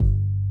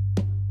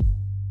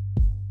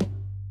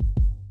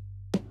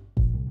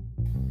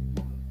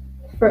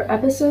For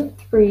episode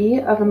 3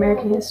 of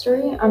American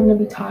History, I'm going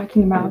to be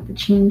talking about the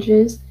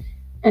changes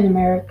in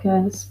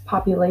America's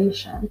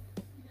population.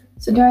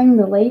 So during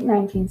the late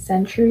 19th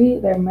century,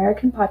 the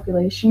American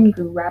population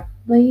grew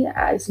rapidly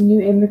as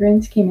new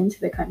immigrants came into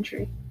the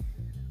country.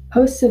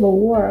 Post-Civil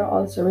War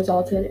also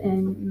resulted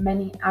in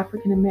many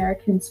African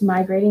Americans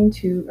migrating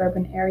to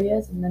urban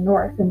areas in the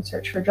North in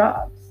search for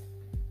jobs.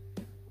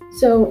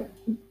 So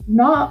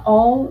not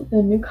all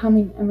the new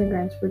coming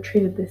immigrants were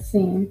treated the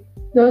same.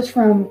 Those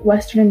from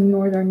Western and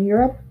Northern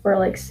Europe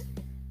were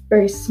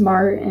very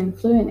smart and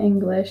fluent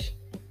English,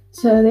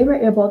 so they were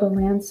able to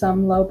land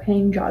some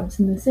low-paying jobs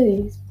in the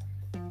cities.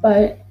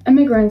 But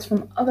immigrants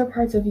from other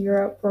parts of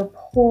Europe were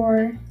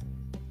poor,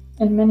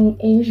 and many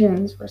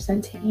Asians were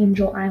sent to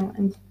Angel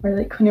Island, where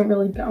they couldn't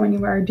really go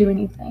anywhere or do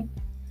anything.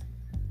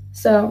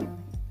 So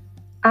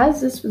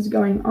as this was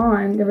going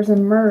on, there was a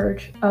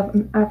merge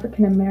of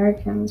African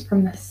Americans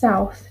from the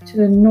South to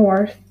the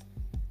North,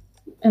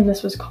 and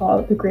this was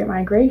called the Great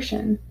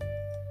Migration.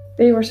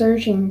 They were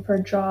searching for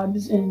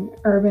jobs in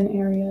urban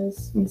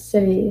areas and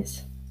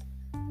cities.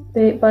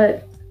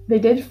 But they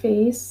did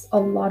face a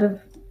lot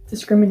of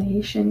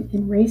discrimination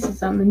and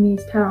racism in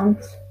these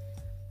towns.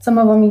 Some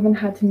of them even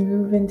had to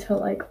move into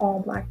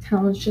all black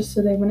towns just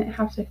so they wouldn't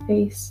have to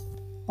face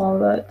all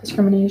the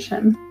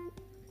discrimination.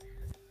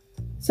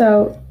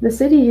 So the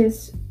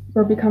cities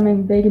were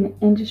becoming big in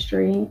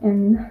industry,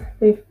 and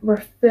they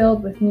were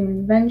filled with new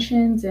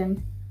inventions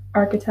and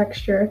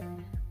architecture,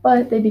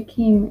 but they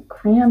became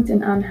cramped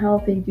and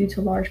unhealthy due to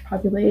large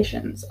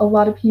populations. A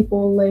lot of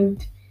people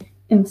lived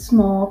in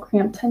small,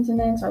 cramped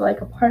tenements or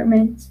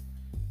apartments.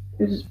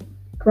 It was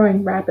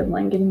growing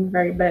rapidly and getting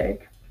very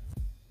big.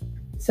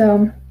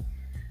 So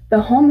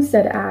the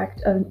Homestead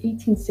Act of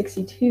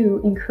 1862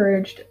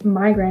 encouraged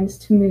migrants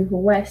to move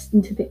west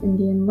into the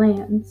Indian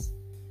lands.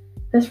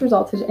 This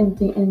resulted in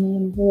the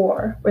Indian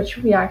War, which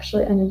we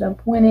actually ended up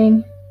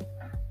winning.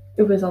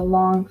 It was a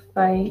long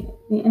fight.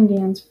 The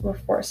Indians were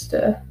forced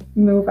to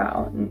move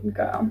out and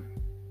go.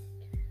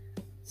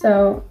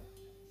 So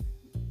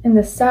in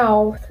the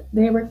South,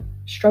 they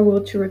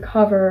struggled to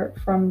recover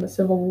from the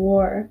Civil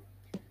War.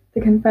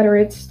 The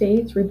Confederate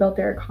States rebuilt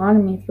their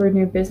economy through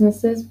new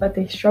businesses, but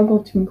they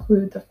struggled to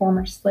include the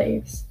former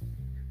slaves.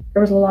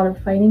 There was a lot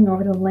of fighting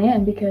over the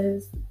land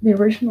because the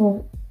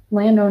original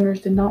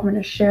landowners did not want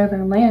to share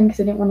their land because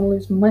they didn't want to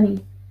lose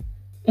money.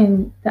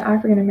 And the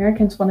African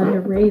Americans wanted to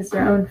raise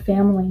their own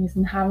families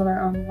and have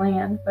their own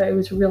land, but it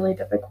was really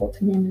difficult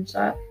to manage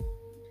that.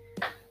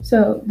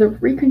 So the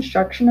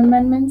Reconstruction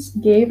Amendments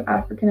gave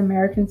African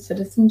Americans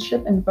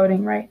citizenship and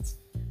voting rights,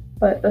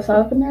 but the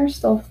Southerners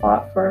still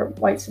fought for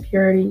white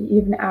superiority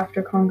even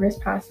after Congress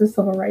passed the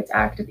Civil Rights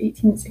Act of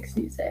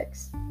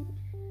 1866.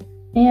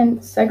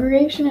 And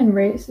segregation and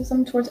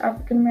racism towards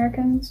African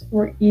Americans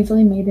were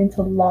easily made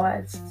into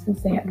laws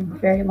since they had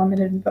very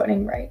limited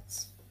voting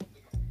rights.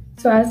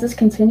 So as this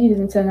continued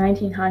into the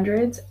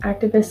 1900s,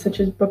 activists such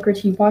as Booker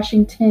T.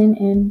 Washington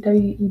and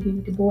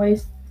W.E.B. Du Bois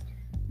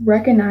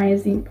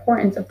recognized the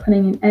importance of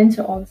putting an end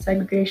to all the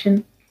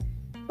segregation,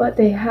 but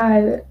they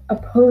had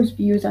opposed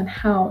views on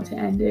how to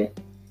end it.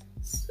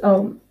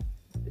 So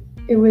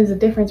it was a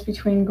difference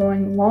between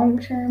going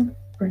long-term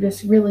or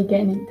just really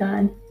getting it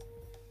done.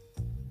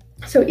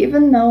 So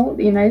even though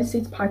the United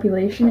States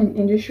population and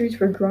industries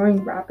were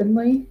growing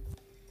rapidly,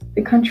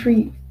 the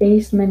country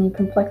faced many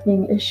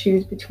conflicting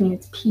issues between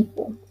its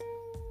people.